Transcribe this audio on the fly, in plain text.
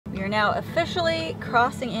We are now officially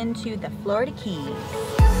crossing into the Florida Keys.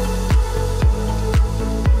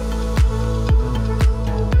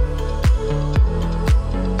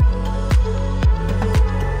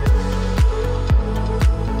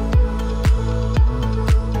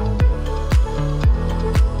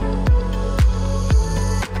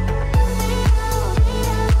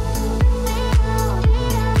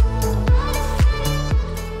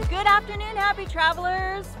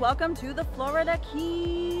 Travelers, welcome to the Florida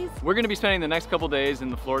Keys. We're going to be spending the next couple days in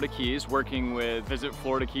the Florida Keys working with Visit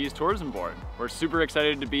Florida Keys Tourism Board. We're super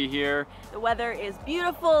excited to be here. The weather is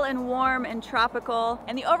beautiful and warm and tropical,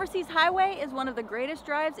 and the Overseas Highway is one of the greatest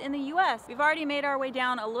drives in the US. We've already made our way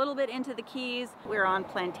down a little bit into the Keys. We're on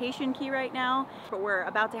Plantation Key right now, but we're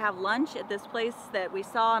about to have lunch at this place that we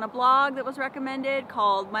saw on a blog that was recommended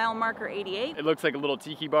called Mile Marker 88. It looks like a little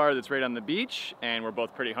tiki bar that's right on the beach, and we're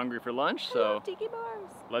both pretty hungry for lunch, so tiki bars.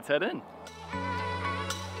 Let's head in.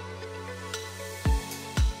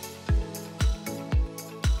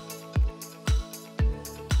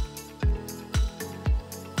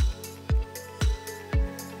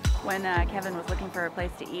 When Kevin was looking for a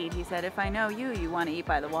place to eat, he said, if I know you, you want to eat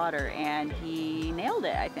by the water, and he nailed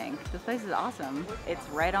it, I think. This place is awesome. It's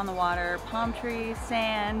right on the water, palm trees,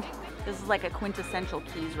 sand. This is like a quintessential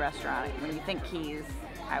Keys restaurant. When you think Keys,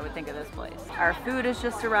 I would think of this place. Our food has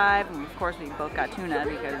just arrived, and of course we both got tuna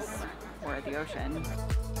because we're at the ocean.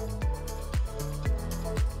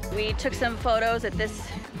 We took some photos at this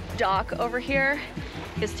dock over here,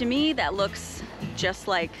 because to me that looks just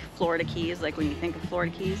like Florida Keys, like when you think of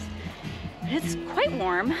Florida Keys. It's quite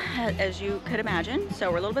warm, as you could imagine,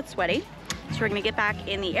 so we're a little bit sweaty. So we're gonna get back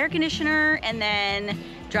in the air conditioner and then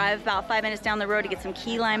drive about 5 minutes down the road to get some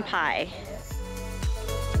key lime pie.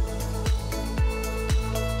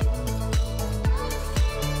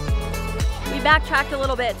 We backtracked a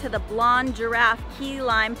little bit to the Blonde Giraffe Key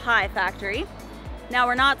Lime Pie Factory. Now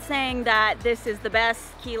we're not saying that this is the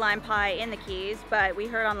best key lime pie in the Keys, but we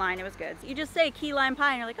heard online it was good. So you just say key lime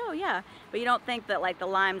pie and you're like, oh yeah, but you don't think that like the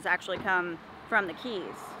limes actually come from the Keys.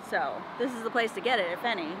 So this is the place to get it, if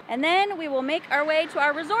any. And then we will make our way to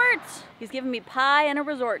our resort. He's giving me pie and a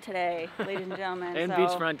resort today, ladies and gentlemen. And so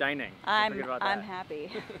beachfront dining. I'm happy.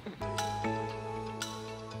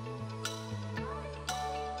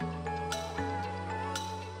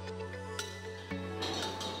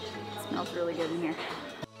 Smells really good in here.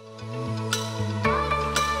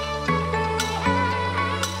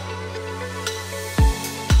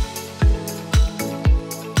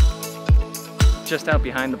 Just out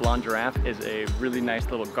behind the Blonde Giraffe is a really nice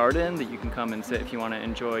little garden that you can come and sit if you want to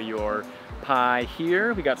enjoy your pie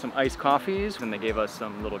here. We got some iced coffees and they gave us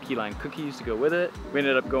some little key lime cookies to go with it. We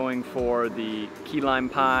ended up going for the key lime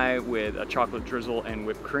pie with a chocolate drizzle and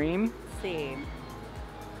whipped cream. Let's see.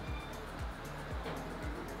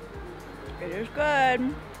 It is good.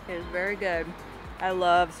 It is very good. I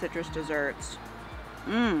love citrus desserts.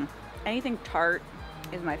 Anything tart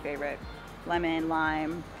is my favorite. Lemon,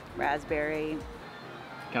 lime, raspberry.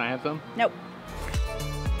 Can I have some? Nope.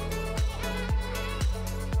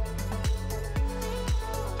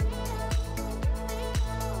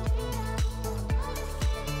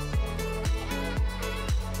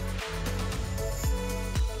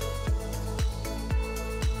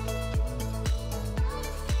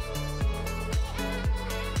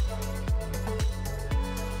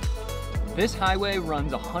 This highway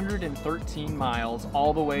runs 113 miles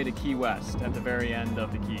all the way to Key West at the very end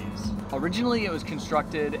of the Keys. Originally it was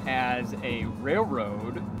constructed as a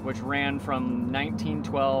railroad which ran from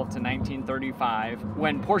 1912 to 1935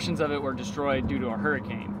 when portions of it were destroyed due to a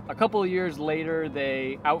hurricane. A couple of years later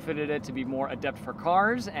they outfitted it to be more adept for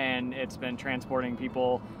cars and it's been transporting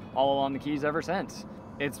people all along the Keys ever since.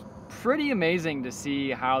 It's pretty amazing to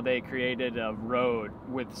see how they created a road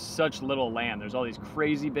with such little land. There's all these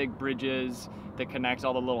crazy big bridges that connect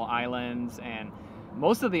all the little islands, and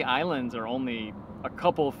most of the islands are only a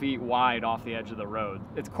couple feet wide off the edge of the road.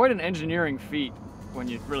 It's quite an engineering feat when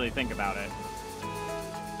you really think about it.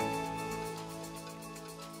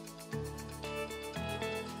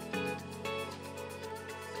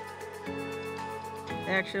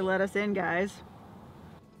 They actually let us in, guys.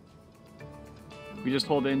 We just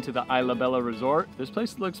pulled into the Isla Bella Resort. This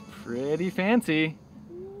place looks pretty fancy.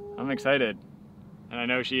 I'm excited, and I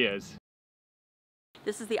know she is.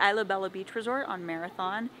 This is the Isla Bella Beach Resort on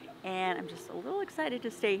Marathon, and I'm just a little excited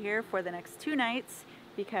to stay here for the next 2 nights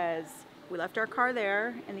because we left our car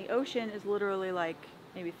there, and the ocean is literally like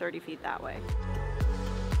maybe 30 feet that way.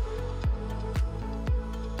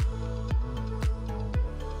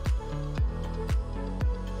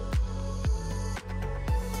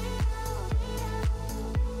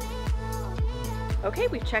 Okay,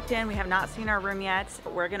 we've checked in. We have not seen our room yet.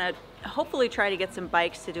 We're gonna hopefully try to get some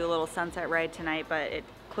bikes to do a little sunset ride tonight, but it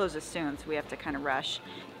closes soon, so we have to kind of rush.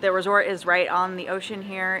 The resort is right on the ocean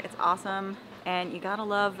here. It's awesome. And you gotta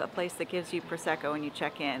love a place that gives you Prosecco when you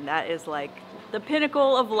check in. That is like the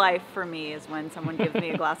pinnacle of life for me, is when someone gives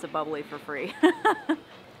me a glass of bubbly for free.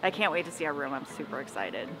 I can't wait to see our room. I'm super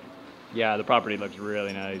excited. Yeah, the property looks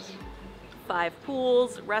really nice. 5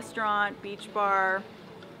 pools, restaurant, beach bar.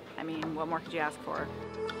 I mean, what more could you ask for?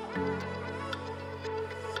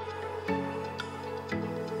 I'm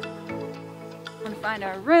gonna find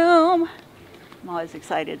our room. I'm always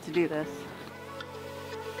excited to do this.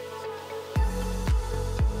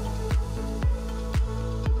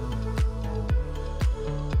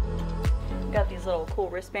 Got these little cool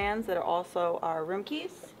wristbands that are also our room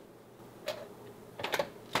keys.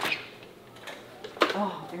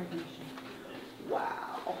 Oh, air conditioning.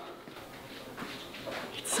 Wow.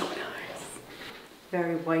 It's so nice.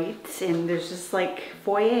 Very white, and there's just like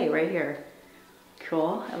foyer right here.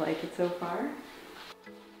 Cool, I like it so far.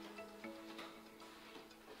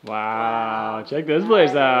 Wow, check this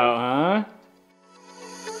place out, huh?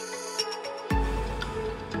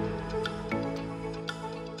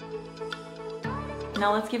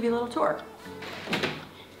 Now let's give you a little tour.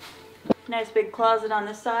 Nice big closet on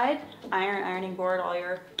this side. Ironing board, all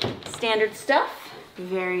your standard stuff.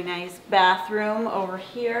 Very nice bathroom over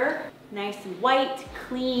here. Nice and white,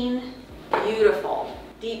 clean, beautiful.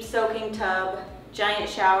 Deep soaking tub, giant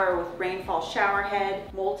shower with rainfall shower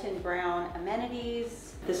head, molten brown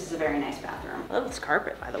amenities. This is a very nice bathroom. I love this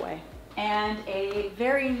carpet, by the way. And a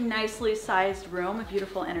very nicely sized room, a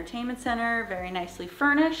beautiful entertainment center, very nicely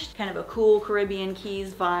furnished, kind of a cool Caribbean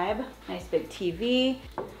Keys vibe. Nice big TV.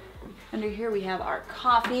 Under here we have our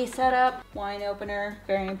coffee setup, wine opener,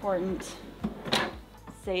 very important.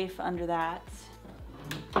 Safe under that.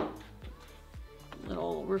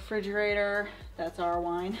 Little refrigerator, that's our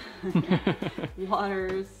wine.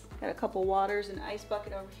 Waters, got a couple waters and ice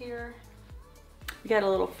bucket over here. We got a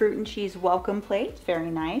little fruit and cheese welcome plate,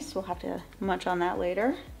 very nice. We'll have to munch on that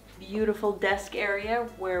later. Beautiful desk area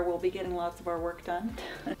where we'll be getting lots of our work done.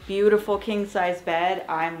 Beautiful king size bed.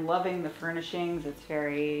 I'm loving the furnishings. It's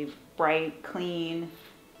very bright, clean.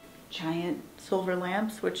 Giant silver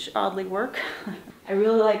lamps, which oddly work. I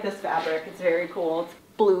really like this fabric. It's very cool. It's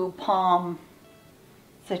blue palm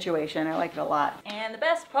situation. I like it a lot. And the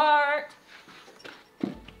best part,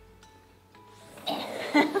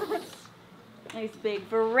 nice big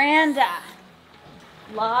veranda.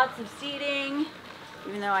 Lots of seating.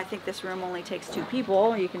 Even though I think this room only takes 2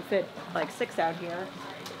 people, you can fit like 6 out here.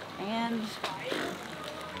 And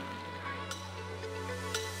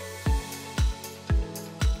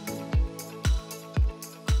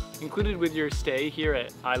Included with your stay here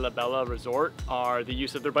at Isla Bella Resort are the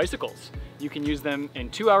use of their bicycles. You can use them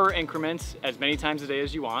in 2-hour increments as many times a day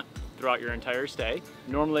as you want throughout your entire stay.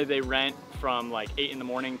 Normally they rent from like 8 in the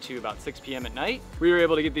morning to about 6 p.m. at night. We were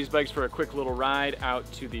able to get these bikes for a quick little ride out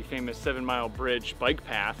to the famous 7-mile bridge bike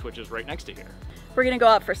path, which is right next to here. we're gonna go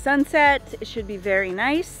out for sunset. It should be very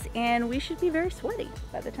nice, and we should be very sweaty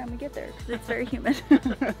by the time we get there because it's very humid.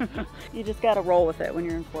 You just gotta roll with it when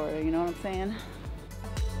you're in Florida, you know what I'm saying?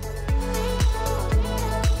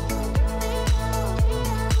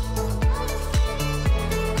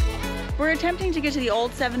 We're attempting to get to the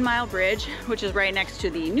old 7-mile bridge, which is right next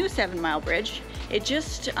to the new 7-mile bridge. It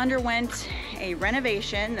just underwent a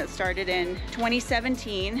renovation that started in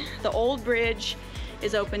 2017. The old bridge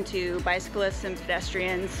is open to bicyclists and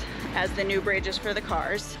pedestrians, as the new bridge is for the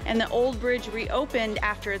cars. And the old bridge reopened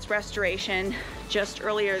after its restoration just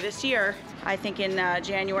earlier this year, I think in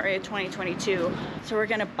January of 2022. So we're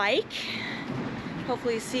gonna bike,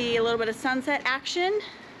 hopefully see a little bit of sunset action,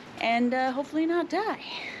 and hopefully not die.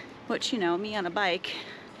 Which, you know, me on a bike,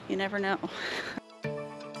 you never know.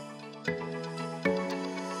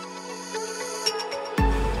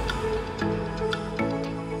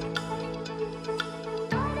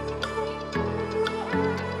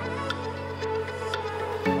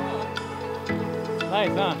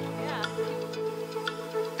 Nice, huh? Yeah.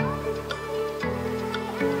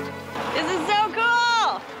 This is so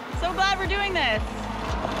cool! So glad we're doing this.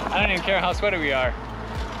 I don't even care how sweaty we are.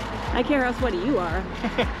 I care how sweaty you are.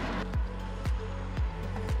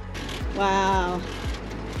 Wow.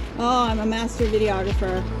 Oh, I'm a master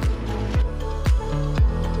videographer.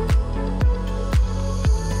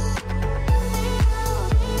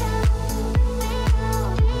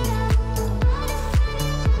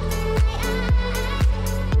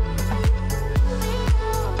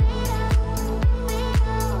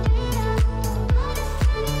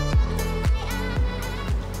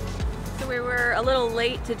 So we were a little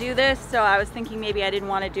late to to do this, so I was thinking maybe I didn't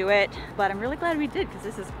want to do it, but I'm really glad we did because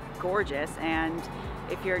this is gorgeous. And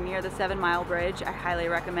if you're near the 7 Mile Bridge, I highly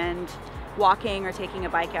recommend walking or taking a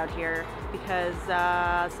bike out here because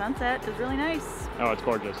sunset is really nice. Oh, it's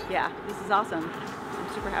gorgeous. Yeah, this is awesome.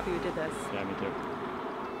 I'm super happy we did this. Yeah, me too.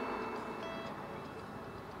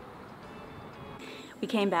 We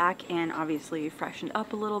came back and obviously freshened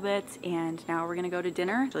up a little bit, and now we're gonna go to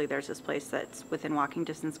dinner. Actually, there's this place that's within walking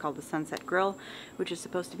distance called the Sunset Grill, which is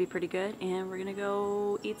supposed to be pretty good, and we're gonna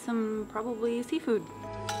go eat some probably seafood.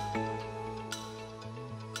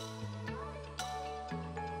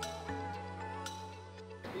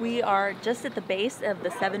 We are just at the base of the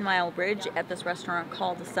 7 Mile Bridge at this restaurant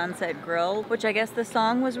called the Sunset Grill, which I guess the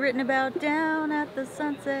song was written about, down at the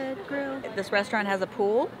Sunset Grill. This restaurant has a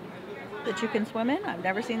pool that you can swim in. I've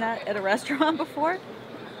never seen that at a restaurant before.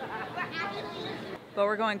 But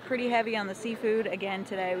we're going pretty heavy on the seafood again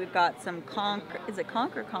today. We've got some conch, is it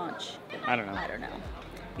conch or conch? I don't know. I don't know.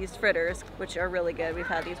 These fritters, which are really good. We've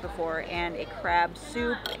had these before, and a crab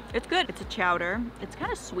soup. It's good. It's a chowder. It's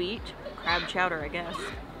kind of sweet. Crab chowder, I guess.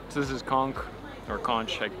 So this is conch, or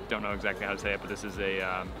conch, I don't know exactly how to say it, but this is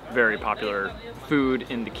a very popular food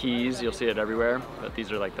in the Keys. You'll see it everywhere, but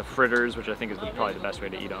these are like the fritters, which I think is probably the best way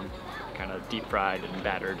to eat them. Kind of deep fried and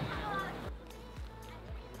battered.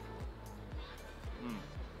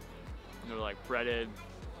 They're like breaded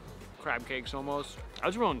crab cakes almost.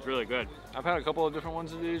 This one's really good. I've had a couple of different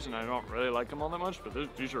ones of these and I don't really like them all that much, but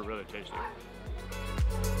these are really tasty.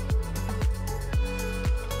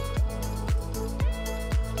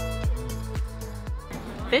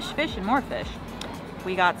 Fish, and more fish.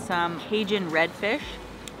 We got some Cajun redfish,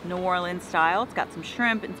 New Orleans style. It's got some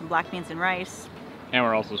shrimp and some black beans and rice. And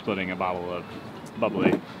we're also splitting a bottle of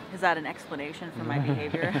bubbly. Is that an explanation for my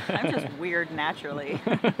behavior? I'm just weird naturally.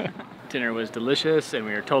 Dinner was delicious and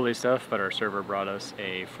we were totally stuffed, but our server brought us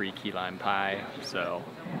a free key lime pie, so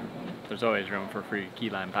there's always room for free key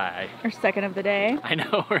lime pie. Our second of the day. I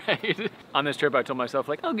know, right? On this trip I told myself,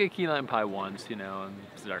 like, I'll get key lime pie once, you know, and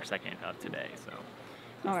this is our second of today, so.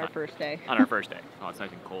 On our first day. On our first day. Oh, it's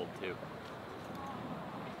nice and cold too.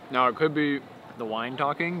 Now it could be the wine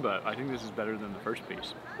talking, but I think this is better than the first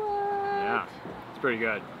piece. What? Yeah, it's pretty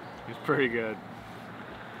good. It's pretty good.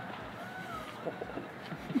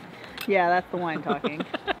 Yeah, that's the wine talking.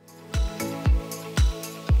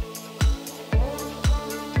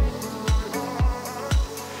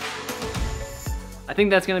 I think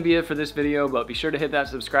that's going to be it for this video, but be sure to hit that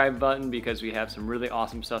subscribe button because we have some really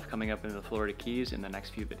awesome stuff coming up in the Florida Keys in the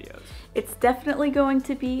next few videos. It's definitely going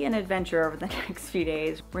to be an adventure over the next few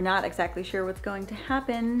days. We're not exactly sure what's going to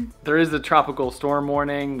happen. There is the tropical storm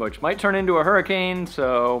warning, which might turn into a hurricane,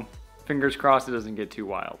 so fingers crossed it doesn't get too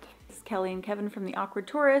wild. This is Kelly and Kevin from the Awkward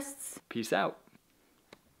Tourists. Peace out.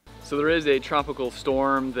 So there is a tropical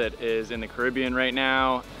storm that is in the Caribbean right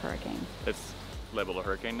now. Hurricane. It's labeled a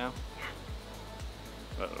hurricane now?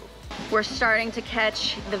 Uh-oh. We're starting to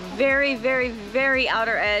catch the very, very, very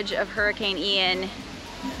outer edge of Hurricane Ian.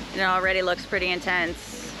 And it already looks pretty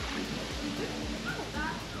intense.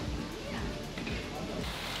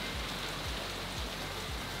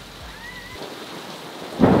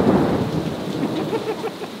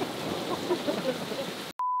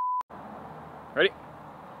 Ready?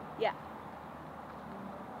 Yeah.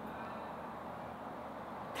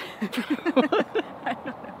 I don't know.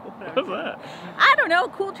 What's that? I don't know,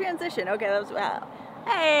 cool transition. Okay, that was, wow.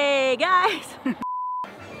 Hey guys!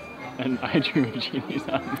 And I Dream of Genies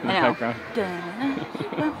on in the background.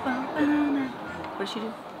 What did she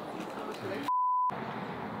do?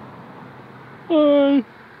 Hi!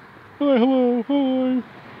 Hi, hello, hi!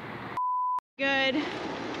 Good.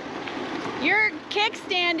 Your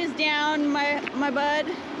kickstand is down, my bud.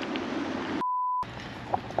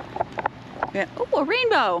 Yeah. Oh, a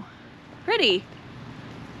rainbow! Pretty.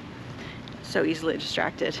 So easily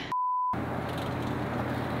distracted.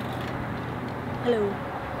 Hello.